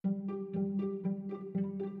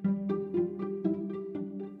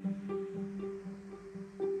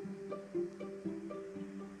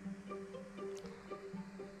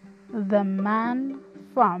The Man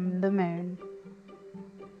from the Moon.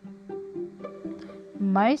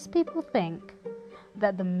 Most people think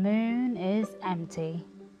that the moon is empty.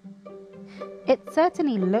 It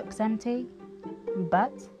certainly looks empty,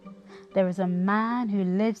 but there is a man who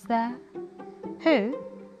lives there who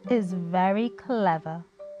is very clever,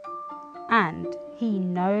 and he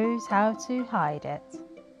knows how to hide it.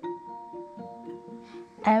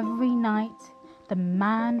 Every night, the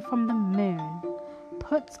man from the moon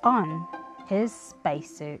puts on his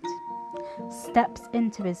spacesuit, steps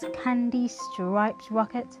into his candy-striped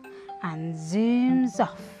rocket, and zooms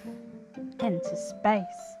off into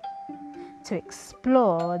space to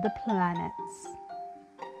explore the planets.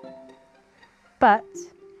 But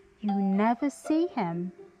you never see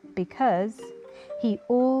him because he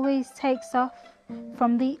always takes off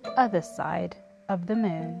from the other side of the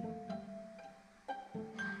moon.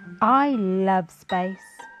 "I love space,"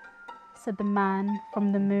 said the man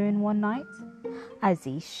from the moon one night as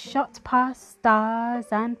he shot past stars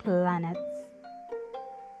and planets.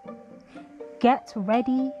 "Get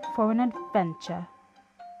ready for an adventure,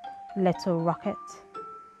 little rocket.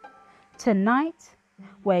 Tonight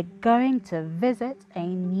we're going to visit a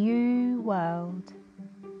new world."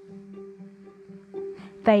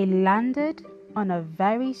 They landed on a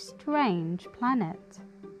very strange planet.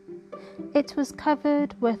 It was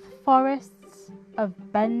covered with forests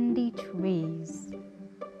of bendy trees.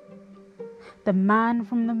 The man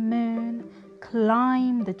from the moon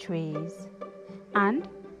climbed the trees and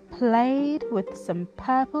played with some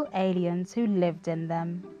purple aliens who lived in them.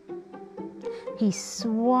 He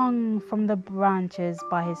swung from the branches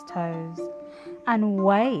by his toes and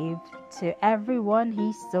waved to everyone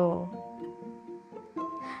he saw.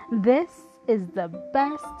 "This is the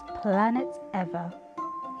best planet ever,"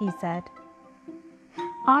 he said.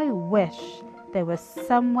 "I wish there was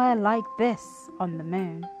somewhere like this on the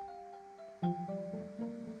moon."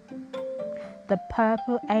 The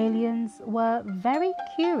purple aliens were very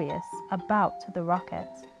curious about the rocket.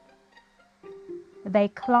 They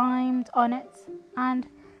climbed on it and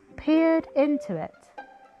peered into it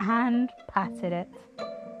and patted it.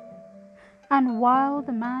 And while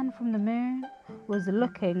the man from the moon was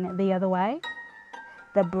looking the other way,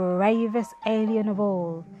 the bravest alien of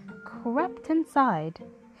all crept inside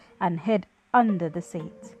and hid under the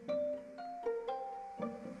seat.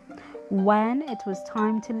 When it was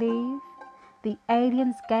time to leave, the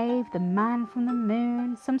aliens gave the man from the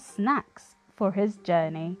moon some snacks for his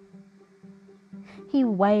journey. He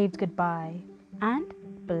waved goodbye and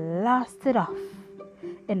blasted off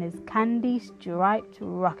in his candy-striped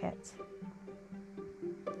rocket.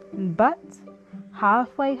 But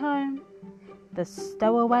halfway home, the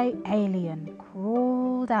stowaway alien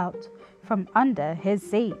crawled out from under his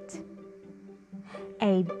seat.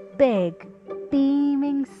 A big,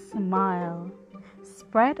 beaming smile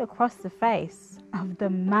spread across the face of the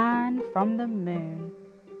man from the moon.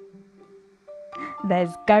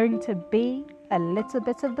 "There's going to be a little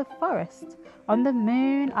bit of the forest on the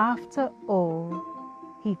moon after all,"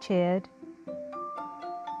 he cheered.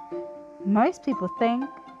 Most people think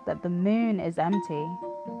that the moon is empty,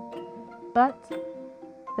 but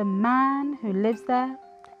the man who lives there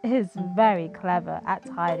is very clever at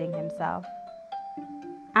hiding himself.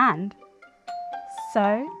 And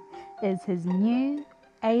so is his new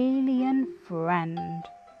alien friend.